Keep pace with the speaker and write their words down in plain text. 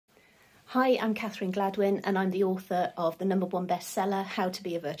Hi, I'm Gladwyn and I'm the author of the #1 bestseller, How to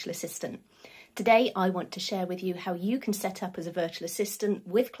Be a Virtual Assistant. Today I want to share with you how you can set up as a virtual assistant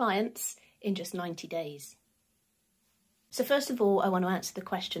with clients in just 90 days. So first of all, I want to answer the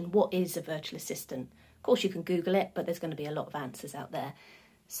question, what is a virtual assistant? Of course you can Google it, but there's going to be a lot of answers out there.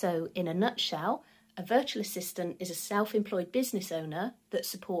 So in a nutshell, a virtual assistant is a self-employed business owner that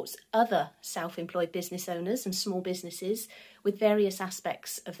supports other self-employed business owners and small businesses with various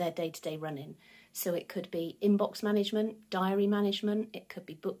aspects of their day-to-day running. So it could be inbox management, diary management, it could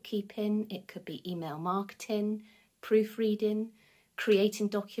be bookkeeping, it could be email marketing, proofreading, creating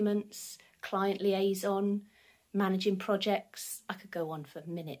documents, client liaison, managing projects. I could go on for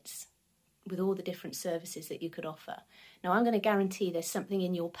minutes with all the different services that you could offer. Now I'm going to guarantee there's something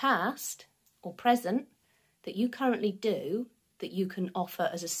in your past or present that you currently do that you can offer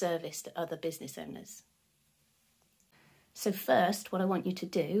as a service to other business owners. So first, what I want you to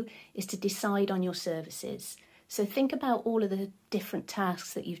do is to decide on your services. So think about all of the different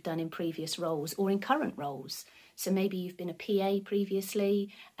tasks that you've done in previous roles or in current roles. So maybe you've been a PA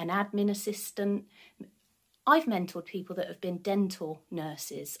previously, an admin assistant. I've mentored people that have been dental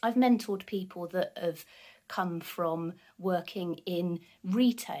nurses. I've mentored people that have come from working in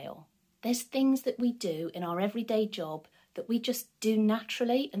retail. There's things that we do in our everyday job that we just do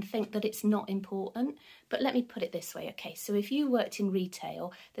naturally and think that it's not important. But let me put it this way, okay, so if you worked in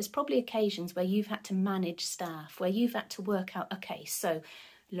retail, there's probably occasions where you've had to manage staff, where you've had to work out, okay, so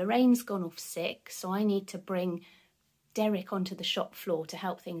Lorraine's gone off sick, so I need to bring Derek onto the shop floor to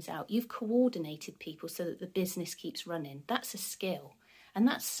help things out. You've coordinated people so that the business keeps running. That's a skill. And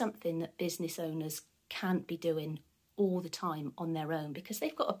that's something that business owners can't be doing all the time on their own because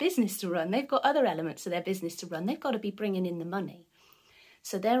they've got a business to run. They've got other elements of their business to run. They've got to be bringing in the money.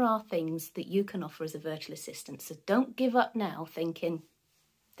 So there are things that you can offer as a virtual assistant. So don't give up now thinking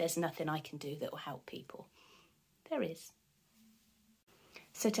there's nothing I can do that will help people. There is.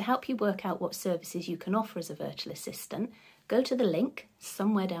 So to help you work out what services you can offer as a virtual assistant, go to the link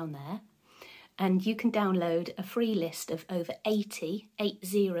somewhere down there and you can download a free list of over 80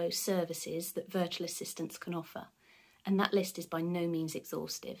 services that virtual assistants can offer. And that list is by no means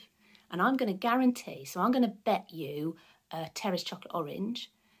exhaustive. And I'm going to guarantee, so I'm going to bet you a Terrace Chocolate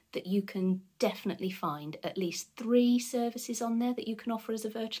Orange that you can definitely find at least 3 services on there that you can offer as a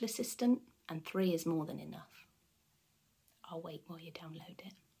virtual assistant, and 3 is more than enough. I'll wait while you download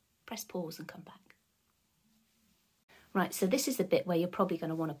it. Press pause and come back. Right, so this is the bit where you're probably going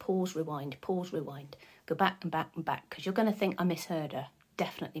to want to pause, rewind, go back and back and back, because you're going to think I misheard her.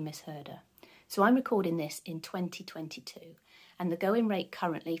 Definitely misheard her. So I'm recording this in 2022, and the going rate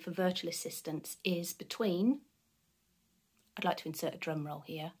currently for virtual assistants is between, I'd like to insert a drum roll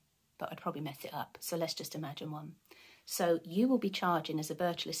here, but I'd probably mess it up, so let's just imagine one. So you will be charging as a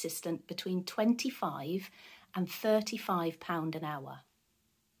virtual assistant between £25 and £35 an hour.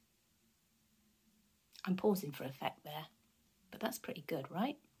 I'm pausing for effect there, but that's pretty good,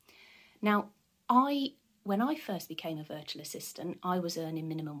 right? Now, when I first became a virtual assistant, I was earning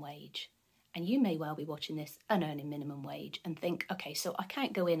minimum wage. And you may well be watching this and earning minimum wage and think, okay, so I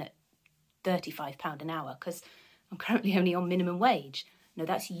can't go in at £35 an hour because I'm currently only on minimum wage. No,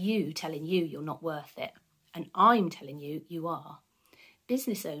 that's you telling you you're not worth it. And I'm telling you, you are.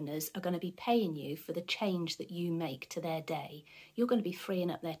 Business owners are going to be paying you for the change that you make to their day. You're going to be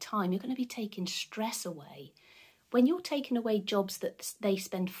freeing up their time. You're going to be taking stress away. When you're taking away jobs that they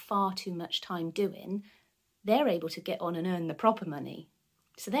spend far too much time doing, they're able to get on and earn the proper money.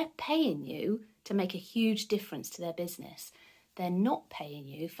 So they're paying you to make a huge difference to their business. They're not paying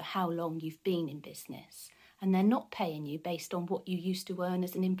you for how long you've been in business. And they're not paying you based on what you used to earn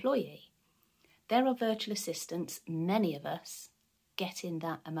as an employee. There are virtual assistants, many of us, getting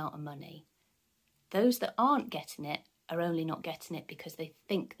that amount of money. Those that aren't getting it are only not getting it because they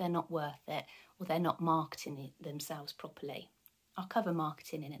think they're not worth it or they're not marketing it themselves properly. I'll cover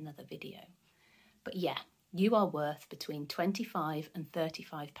marketing in another video. But yeah. You are worth between £25 and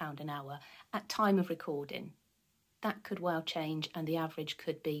 £35 an hour at time of recording. That could well change and the average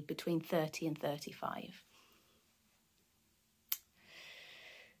could be between 30 and 35.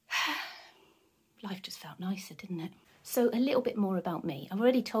 Life just felt nicer, didn't it? So a little bit more about me. I've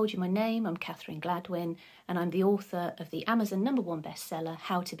already told you my name. I'm Gladwyn and I'm the author of the Amazon #1 bestseller,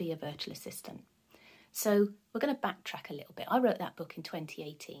 How to Be a Virtual Assistant. So we're going to backtrack a little bit. I wrote that book in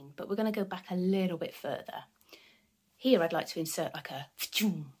 2018, but we're going to go back a little bit further. Here I'd like to insert like a, but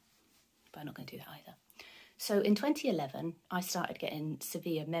I'm not going to do that either. So in 2011, I started getting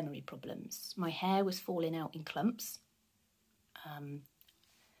severe memory problems. My hair was falling out in clumps.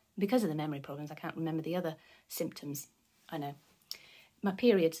 Because of the memory problems, I can't remember the other symptoms. I know. My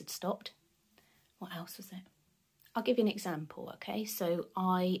periods had stopped. What else was it? I'll give you an example, okay? So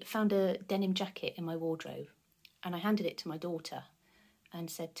I found a denim jacket in my wardrobe and I handed it to my daughter and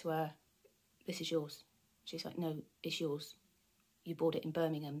said to her, "This is yours." She's like, "No, it's yours. You bought it in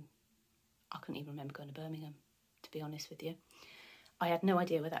Birmingham." I couldn't even remember going to Birmingham, to be honest with you. I had no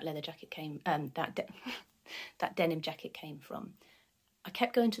idea where that leather jacket came, that denim jacket came from. I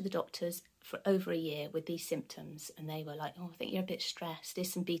kept going to the doctors for over a year with these symptoms, and they were like, "Oh, I think you're a bit stressed.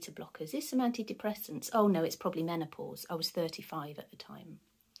 Here's some beta blockers. Here's some antidepressants. Oh no, it's probably menopause." I was 35 at the time.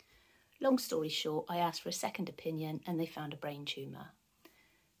 Long story short, I asked for a second opinion and they found a brain tumour.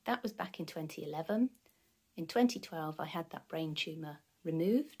 That was back in 2011. In 2012, I had that brain tumour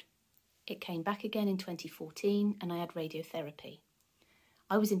removed. It came back again in 2014 and I had radiotherapy.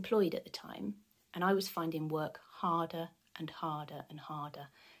 I was employed at the time and I was finding work harder and harder and harder.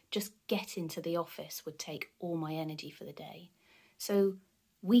 Just getting to the office would take all my energy for the day. So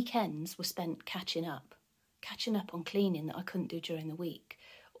weekends were spent catching up on cleaning that I couldn't do during the week,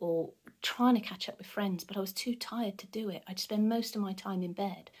 or trying to catch up with friends, but I was too tired to do it. I'd spend most of my time in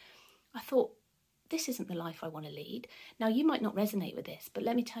bed. I thought, this isn't the life I want to lead. Now, you might not resonate with this, but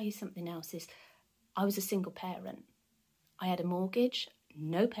let me tell you something else is I was a single parent. I had a mortgage,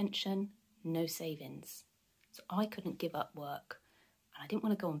 no pension, no savings. So I couldn't give up work. And I didn't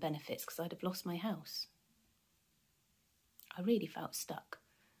want to go on benefits because I'd have lost my house. I really felt stuck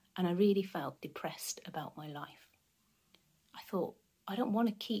and I really felt depressed about my life. I thought, I don't want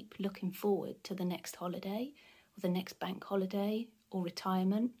to keep looking forward to the next holiday or the next bank holiday or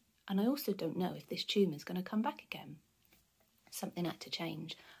retirement. And I also don't know if this tumour is going to come back again. Something had to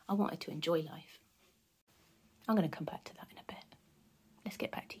change. I wanted to enjoy life. I'm going to come back to that in a bit. Let's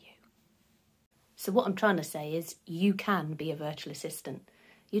get back to you. So what I'm trying to say is you can be a virtual assistant.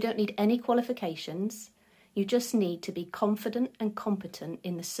 You don't need any qualifications. You just need to be confident and competent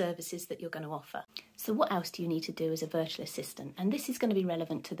in the services that you're going to offer. So what else do you need to do as a virtual assistant? And this is going to be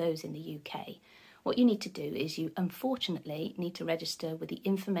relevant to those in the UK. What you need to do is you unfortunately need to register with the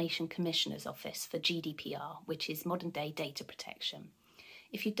Information Commissioner's Office for GDPR, which is modern day data protection.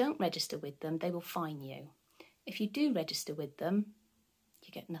 If you don't register with them, they will fine you. If you do register with them,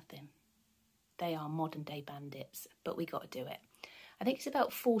 you get nothing. They are modern day bandits, but we got to do it. I think it's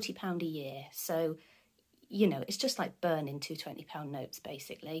about £40 a year. So, you know, it's just like burning two £20 notes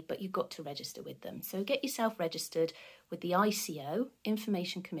basically, but you've got to register with them. So get yourself registered with the ICO,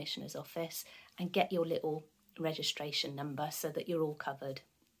 Information Commissioner's Office, and get your little registration number so that you're all covered.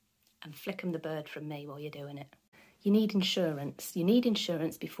 And flick 'em the bird from me while you're doing it. You need insurance. You need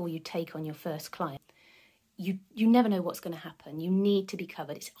insurance before you take on your first client. You never know what's going to happen. You need to be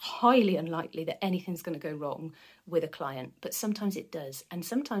covered. It's highly unlikely that anything's going to go wrong with a client, but sometimes it does. And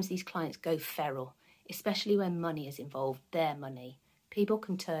sometimes these clients go feral, especially when money is involved, their money. People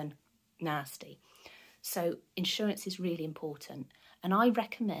can turn nasty. So insurance is really important. And I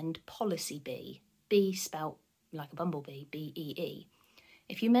recommend Policy B. B spelt like a bumblebee, B-E-E.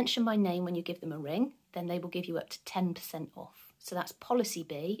 If you mention my name when you give them a ring, then they will give you up to 10% off. So that's Policy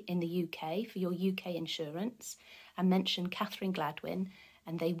B in the UK for your UK insurance, and mention Catherine Gladwyn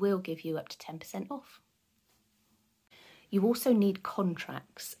and they will give you up to 10% off. You also need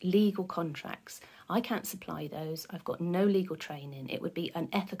contracts, legal contracts. I can't supply those. I've got no legal training. It would be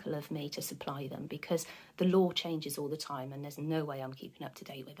unethical of me to supply them because the law changes all the time and there's no way I'm keeping up to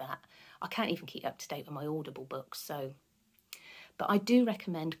date with that. I can't even keep up to date with my Audible books, so... But I do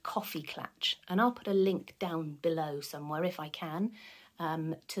recommend Coffee Clatch, and I'll put a link down below somewhere if I can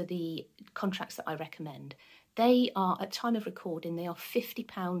to the contracts that I recommend. They are, at time of recording, they are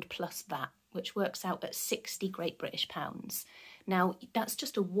 £50 plus VAT, which works out at 60 Great British pounds. Now, that's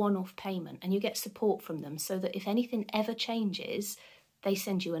just a one-off payment, and you get support from them so that if anything ever changes, they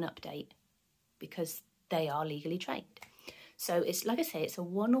send you an update because they are legally trained. So it's, like I say, it's a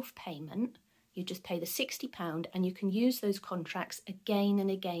one-off payment. You just pay the £60 and you can use those contracts again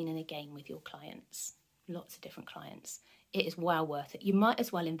and again and again with your clients. Lots of different clients. It is well worth it. You might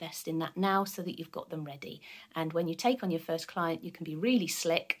as well invest in that now so that you've got them ready. And when you take on your first client, you can be really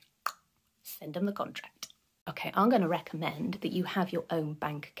slick. Send them the contract. Okay, I'm going to recommend that you have your own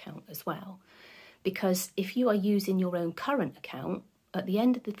bank account as well. Because if you are using your own current account, at the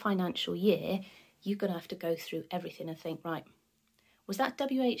end of the financial year, you're going to have to go through everything and think, right, was that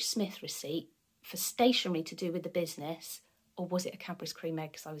WH Smith receipt for stationery to do with the business, or was it a Cadbury's cream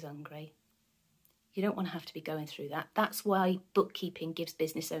egg because I was hungry? You don't want to have to be going through that. That's why bookkeeping gives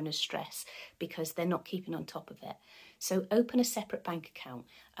business owners stress, because they're not keeping on top of it. So open a separate bank account,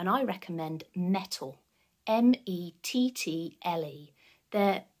 and I recommend Mettle, M-E-T-T-L-E.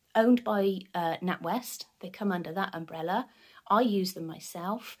 They're owned by NatWest. They come under that umbrella. I use them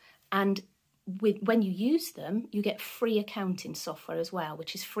myself, and when you use them, you get free accounting software as well,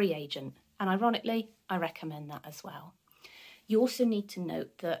 which is Free Agent. And ironically, I recommend that as well. You also need to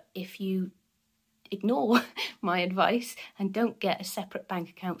note that if you ignore my advice and don't get a separate bank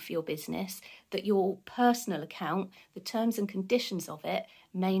account for your business, that your personal account, the terms and conditions of it,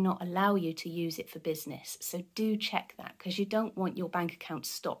 may not allow you to use it for business. So do check that, because you don't want your bank account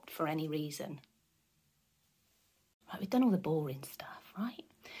stopped for any reason. Right, we've done all the boring stuff, right?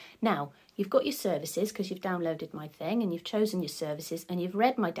 Now, you've got your services because you've downloaded my thing and you've chosen your services and you've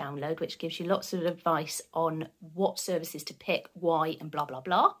read my download, which gives you lots of advice on what services to pick, why, and blah, blah,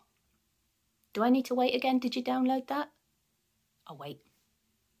 blah. Do I need to wait again? Did you download that? I'll wait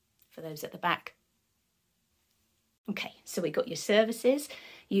for those at the back. Okay, so we got your services.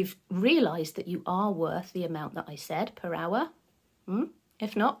 You've realised that you are worth the amount that I said per hour.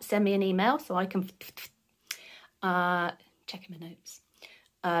 If not, send me an email so I can check in my notes.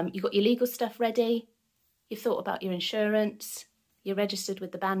 You've got your legal stuff ready. You've thought about your insurance. You're registered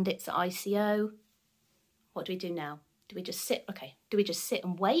with the bandits at ICO. What do we do now? Do we just sit? Okay, do we just sit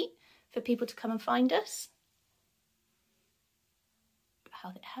and wait for people to come and find us?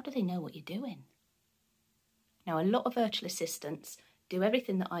 How do they know what you're doing? Now, a lot of virtual assistants do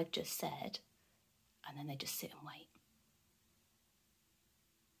everything that I've just said, and then they just sit and wait.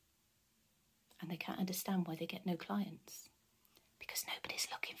 And they can't understand why they get no clients. Because nobody's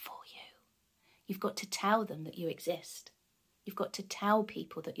looking for you. You've got to tell them that you exist. You've got to tell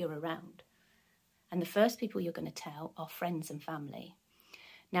people that you're around. And the first people you're going to tell are friends and family.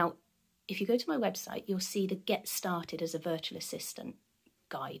 Now, if you go to my website, you'll see the Get Started as a Virtual Assistant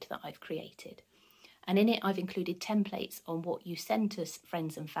guide that I've created. And in it, I've included templates on what you send to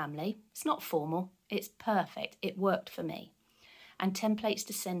friends and family. It's not formal. It's perfect. It worked for me. And templates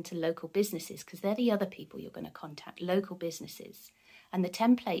to send to local businesses, because they're the other people you're going to contact, local businesses. And the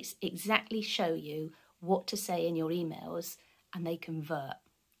templates exactly show you what to say in your emails, and they convert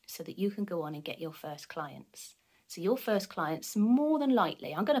so that you can go on and get your first clients. So your first clients, more than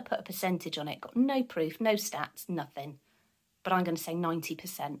likely, I'm going to put a percentage on it, got no proof, no stats, nothing. But I'm going to say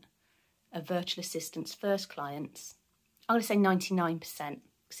 90% of virtual assistants' first clients. I'm going to say 99%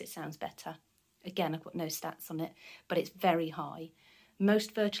 because it sounds better. Again, I've got no stats on it, but it's very high.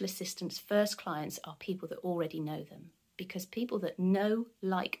 Most virtual assistants' first clients are people that already know them, because people that know,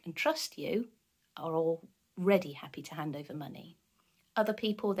 like, and trust you are already happy to hand over money. Other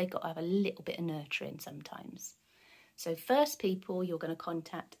people, they've got to have a little bit of nurturing sometimes. So first people you're going to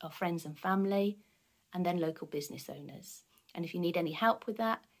contact are friends and family, and then local business owners. And if you need any help with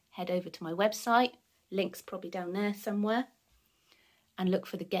that, head over to my website. Link's probably down there somewhere. And look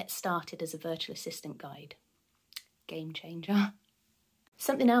for the Get Started as a Virtual Assistant guide. Game changer.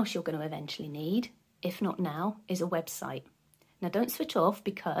 Something else you're going to eventually need, if not now, is a website. Now don't switch off,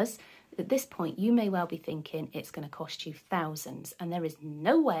 because at this point you may well be thinking it's going to cost you thousands, and there is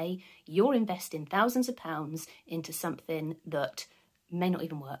no way you're investing thousands of pounds into something that may not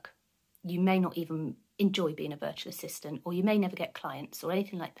even work. You may not even enjoy being a virtual assistant, or you may never get clients or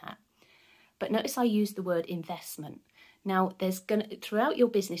anything like that. But notice I use the word investment. Now, throughout your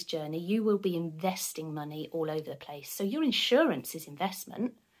business journey, you will be investing money all over the place. So your insurance is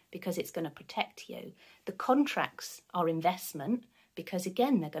investment because it's going to protect you. The contracts are investment because,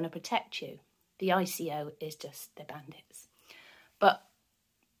 again, they're going to protect you. The ICO is just, they're bandits. But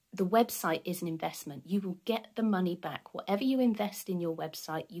the website is an investment. You will get the money back. Whatever you invest in your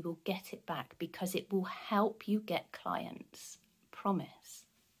website, you will get it back because it will help you get clients. Promise.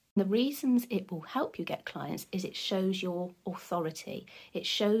 The reasons it will help you get clients is it shows your authority. It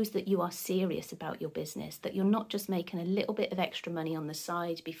shows that you are serious about your business, that you're not just making a little bit of extra money on the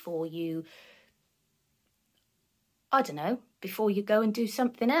side before you, before you go and do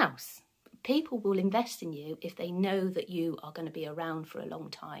something else. People will invest in you if they know that you are going to be around for a long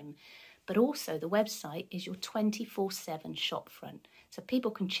time. But also the website is your 24/7 shop front. So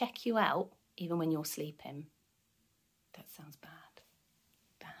people can check you out even when you're sleeping. That sounds bad.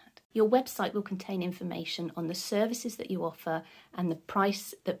 Your website will contain information on the services that you offer and the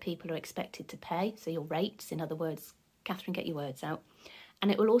price that people are expected to pay, so your rates, in other words. Catherine, get your words out. And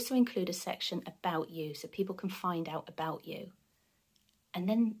it will also include a section about you, so people can find out about you. And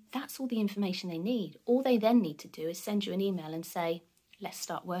then that's all the information they need. All they then need to do is send you an email and say, let's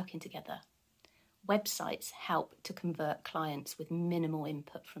start working together. Websites help to convert clients with minimal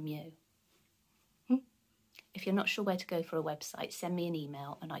input from you. If you're not sure where to go for a website, send me an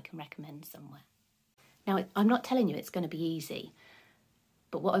email and I can recommend somewhere. Now, I'm not telling you it's going to be easy,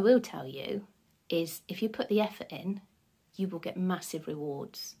 but what I will tell you is if you put the effort in, you will get massive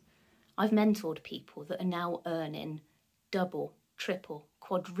rewards. I've mentored people that are now earning double, triple,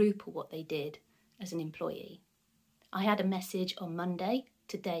 quadruple what they did as an employee. I had a message on Monday,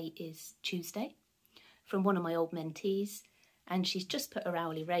 today is Tuesday, from one of my old mentees, and she's just put her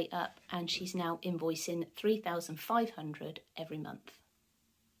hourly rate up and she's now invoicing $3,500 every month.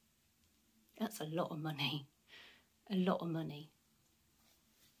 That's a lot of money, a lot of money.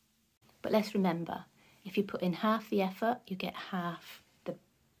 But let's remember, if you put in half the effort, you get half the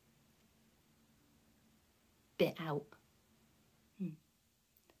bit out.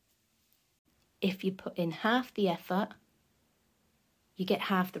 If you put in half the effort, you get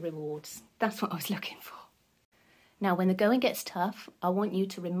half the rewards. That's what I was looking for. Now, when the going gets tough, I want you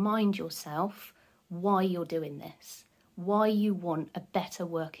to remind yourself why you're doing this, why you want a better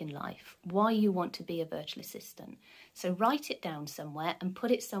working life, why you want to be a virtual assistant. So write it down somewhere and put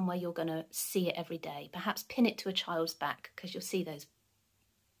it somewhere you're going to see it every day. Perhaps pin it to a child's back because you'll see those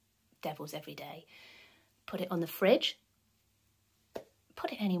devils every day. Put it on the fridge.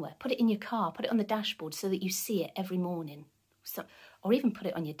 Put it anywhere. Put it in your car. Put it on the dashboard so that you see it every morning. So, or even put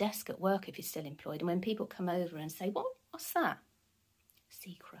it on your desk at work if you're still employed. And when people come over and say, what's that?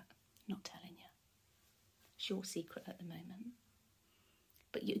 Secret. Not telling you. It's your secret at the moment.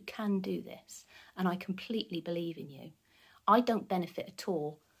 But you can do this. And I completely believe in you. I don't benefit at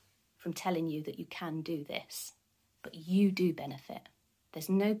all from telling you that you can do this. But you do benefit. There's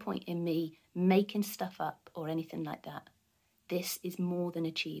no point in me making stuff up or anything like that. This is more than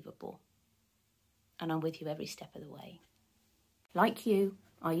achievable. And I'm with you every step of the way. Like you,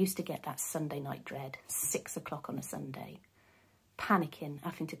 I used to get that Sunday night dread, 6 o'clock on a Sunday, panicking,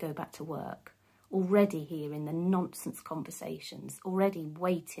 having to go back to work, already hearing the nonsense conversations, already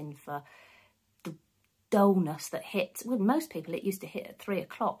waiting for the dullness that hits. With most people, it used to hit at 3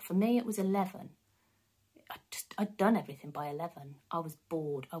 o'clock. For me, it was 11. I'd done everything by 11. I was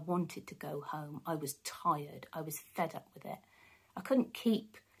bored. I wanted to go home. I was tired. I was fed up with it. I couldn't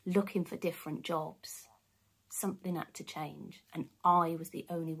keep looking for different jobs. Something had to change, and I was the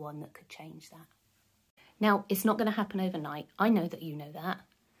only one that could change that. Now, it's not going to happen overnight. I know that you know that.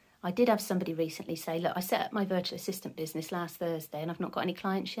 I did have somebody recently say, look, I set up my virtual assistant business last Thursday and I've not got any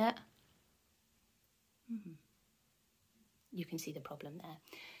clients yet. You can see the problem there.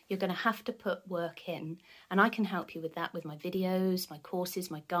 You're going to have to put work in, and I can help you with that with my videos, my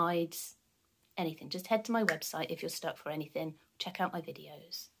courses, my guides, anything. Just head to my website if you're stuck for anything. Check out my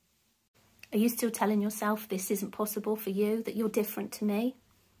videos. Are you still telling yourself this isn't possible for you, that you're different to me?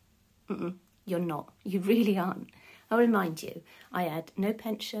 You're not. You really aren't. I'll remind you, I had no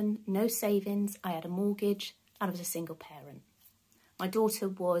pension, no savings, I had a mortgage, and I was a single parent. My daughter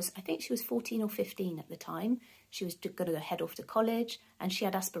was, I think she was 14 or 15 at the time. She was going to head off to college, and she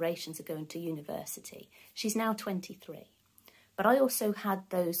had aspirations of going to university. She's now 23. But I also had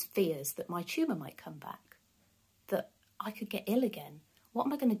those fears that my tumour might come back, that I could get ill again. What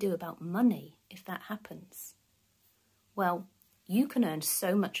am I going to do about money if that happens? Well, you can earn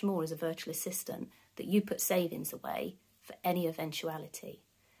so much more as a virtual assistant that you put savings away for any eventuality.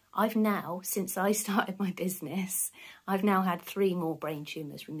 I've now, since I started my business, I've now had 3 more brain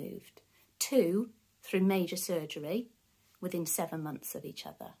tumours removed. 2 through major surgery within 7 months of each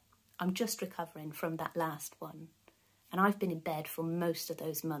other. I'm just recovering from that last one. And I've been in bed for most of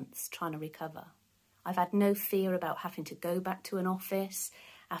those months trying to recover. I've had no fear about having to go back to an office,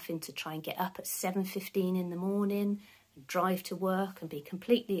 having to try and get up at 7:15 in the morning, and drive to work and be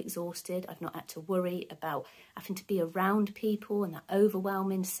completely exhausted. I've not had to worry about having to be around people and that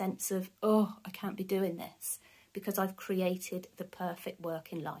overwhelming sense of, oh, I can't be doing this, because I've created the perfect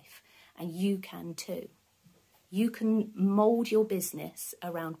working life, and you can too. You can mould your business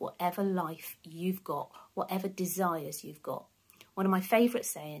around whatever life you've got, whatever desires you've got. One of my favourite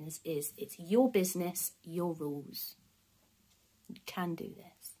sayings is, it's your business, your rules. You can do this.